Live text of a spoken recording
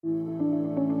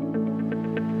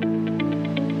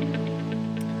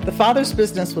The Father's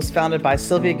Business was founded by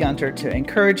Sylvia Gunter to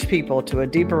encourage people to a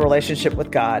deeper relationship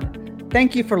with God.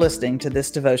 Thank you for listening to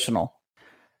this devotional.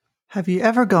 Have you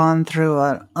ever gone through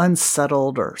an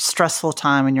unsettled or stressful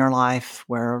time in your life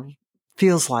where it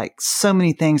feels like so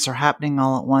many things are happening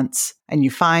all at once, and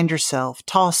you find yourself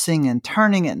tossing and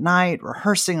turning at night,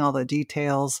 rehearsing all the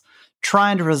details,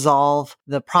 trying to resolve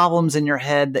the problems in your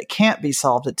head that can't be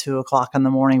solved at 2 o'clock in the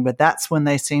morning, but that's when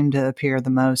they seem to appear the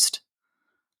most?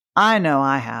 I know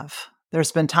I have.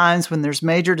 There's been times when there's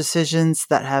major decisions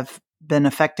that have been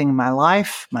affecting my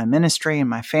life, my ministry, and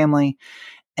my family,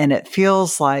 and it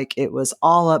feels like it was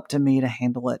all up to me to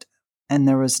handle it, and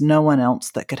there was no one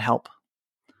else that could help.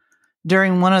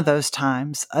 During one of those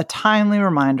times, a timely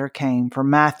reminder came from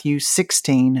Matthew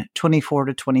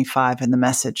 16:24-25 in the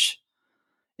Message.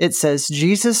 It says,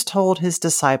 Jesus told his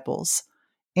disciples,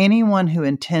 "Anyone who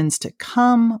intends to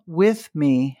come with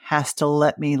me has to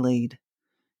let me lead.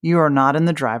 You are not in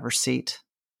the driver's seat.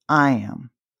 I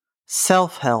am.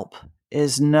 Self-help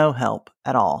is no help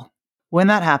at all." When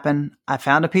that happened, I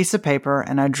found a piece of paper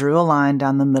and I drew a line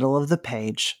down the middle of the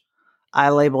page. I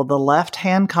labeled the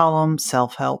left-hand column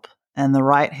self-help and the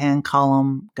right-hand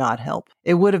column God help.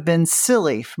 It would have been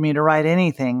silly for me to write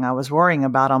anything I was worrying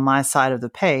about on my side of the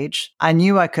page. I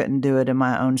knew I couldn't do it in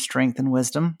my own strength and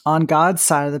wisdom. On God's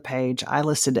side of the page, I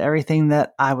listed everything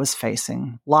that I was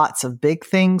facing. Lots of big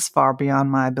things far beyond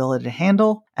my ability to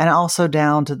handle, and also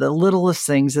down to the littlest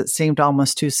things that seemed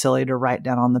almost too silly to write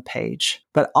down on the page.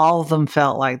 But all of them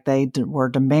felt like they were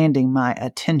demanding my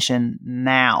attention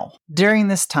now. During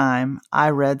this time, I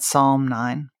read Psalm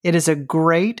 9. It is a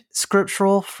great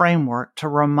scriptural framework to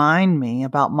remind me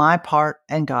about my part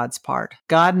and God's part.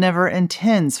 God never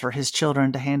intends for his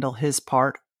children to handle his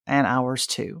part and ours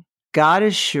too. God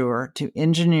is sure to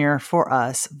engineer for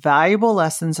us valuable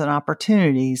lessons and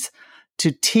opportunities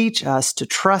to teach us to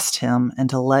trust him and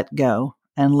to let go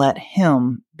and let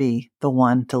him be the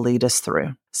one to lead us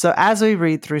through. So as we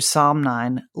read through Psalm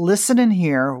 9, listen and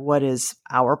hear what is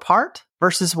our part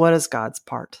versus what is God's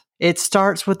part. It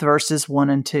starts with verses 1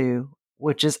 and 2,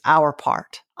 which is our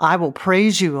part. I will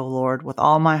praise you, O Lord, with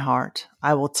all my heart.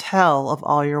 I will tell of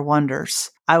all your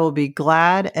wonders. I will be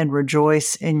glad and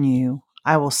rejoice in you.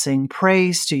 I will sing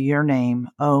praise to your name,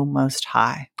 O Most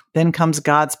High. Then comes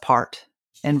God's part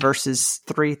in verses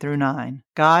 3-9.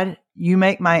 God, you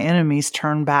make my enemies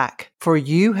turn back, for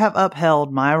you have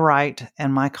upheld my right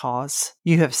and my cause.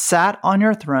 You have sat on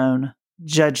your throne,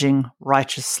 judging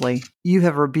righteously. You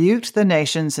have rebuked the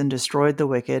nations and destroyed the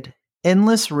wicked.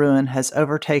 Endless ruin has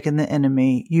overtaken the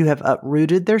enemy. You have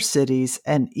uprooted their cities,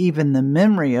 and even the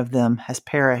memory of them has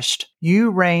perished. You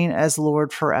reign as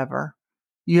Lord forever.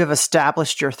 You have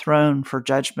established your throne for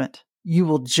judgment. You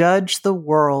will judge the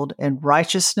world in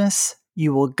righteousness.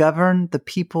 You will govern the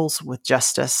peoples with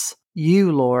justice.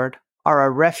 You, Lord, are a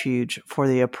refuge for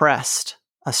the oppressed,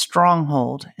 a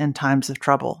stronghold in times of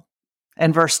trouble.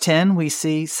 In verse 10, we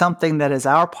see something that is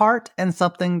our part and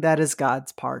something that is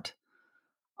God's part.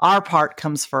 Our part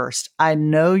comes first. I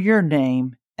know your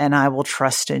name and I will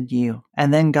trust in you.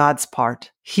 And then God's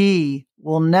part. He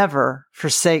will never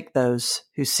forsake those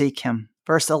who seek him.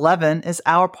 Verse 11 is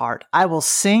our part. I will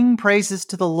sing praises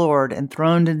to the Lord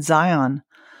enthroned in Zion.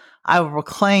 I will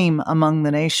proclaim among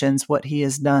the nations what he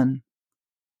has done.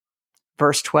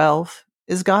 Verse 12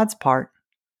 is God's part.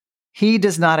 He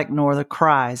does not ignore the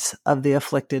cries of the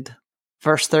afflicted.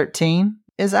 Verse 13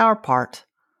 is our part.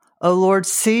 O Lord,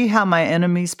 see how my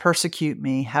enemies persecute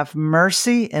me. Have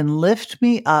mercy and lift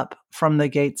me up from the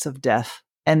gates of death.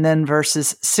 And then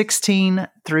verses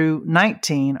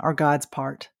 16-19 are God's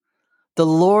part. The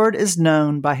Lord is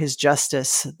known by his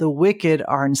justice. The wicked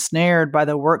are ensnared by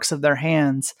the works of their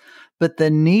hands, but the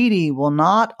needy will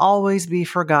not always be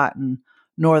forgotten,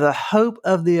 nor the hope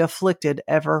of the afflicted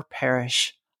ever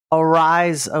perish.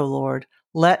 Arise, O Lord,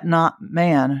 let not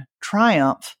man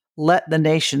triumph. Let the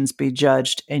nations be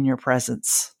judged in your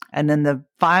presence. And then the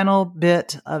final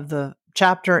bit of the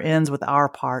chapter ends with our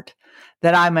part,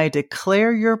 that I may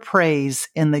declare your praise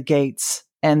in the gates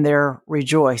and there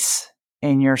rejoice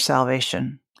in your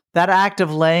salvation. That act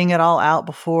of laying it all out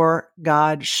before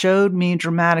God showed me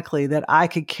dramatically that I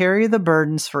could carry the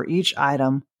burdens for each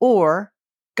item, or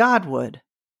God would,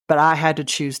 but I had to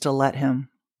choose to let him.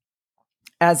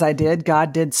 As I did,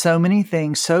 God did so many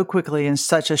things so quickly in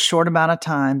such a short amount of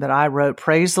time that I wrote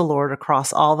praise the Lord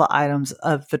across all the items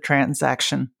of the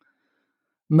transaction.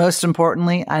 Most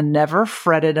importantly, I never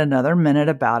fretted another minute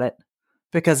about it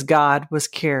because God was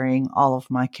carrying all of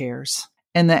my cares.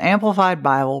 In the Amplified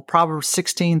Bible, Proverbs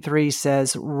 16:3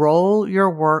 says, "Roll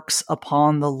your works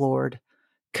upon the Lord.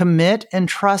 Commit and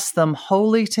trust them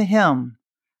wholly to him.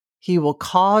 He will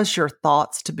cause your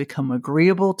thoughts to become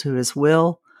agreeable to His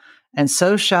will, and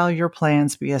so shall your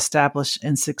plans be established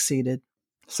and succeeded.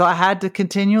 So I had to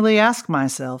continually ask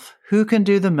myself, who can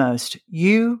do the most,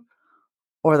 you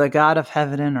or the God of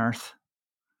heaven and earth?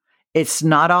 It's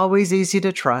not always easy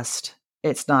to trust.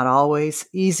 It's not always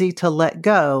easy to let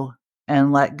go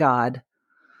and let God.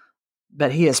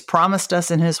 But He has promised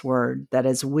us in His word that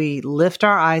as we lift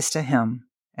our eyes to Him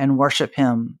and worship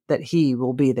Him, that He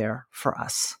will be there for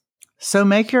us. So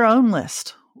make your own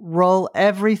list. Roll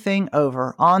everything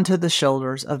over onto the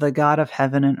shoulders of the God of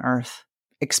heaven and earth.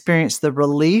 Experience the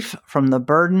relief from the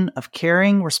burden of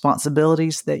carrying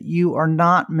responsibilities that you are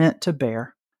not meant to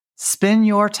bear. Spend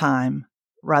your time,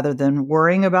 rather than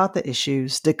worrying about the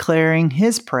issues, declaring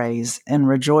His praise and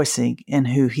rejoicing in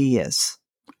who He is.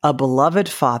 A beloved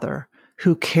Father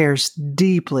who cares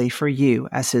deeply for you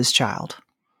as His child.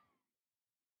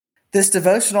 This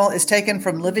devotional is taken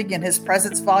from Living in His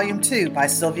Presence, Volume 2 by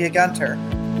Sylvia Gunter.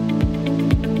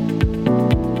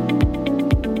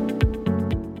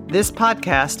 This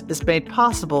podcast is made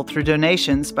possible through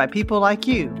donations by people like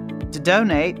you. To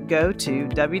donate, go to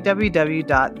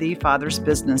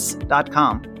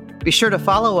www.thefathersbusiness.com. Be sure to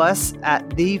follow us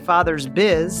at The Fathers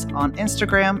Biz on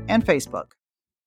Instagram and Facebook.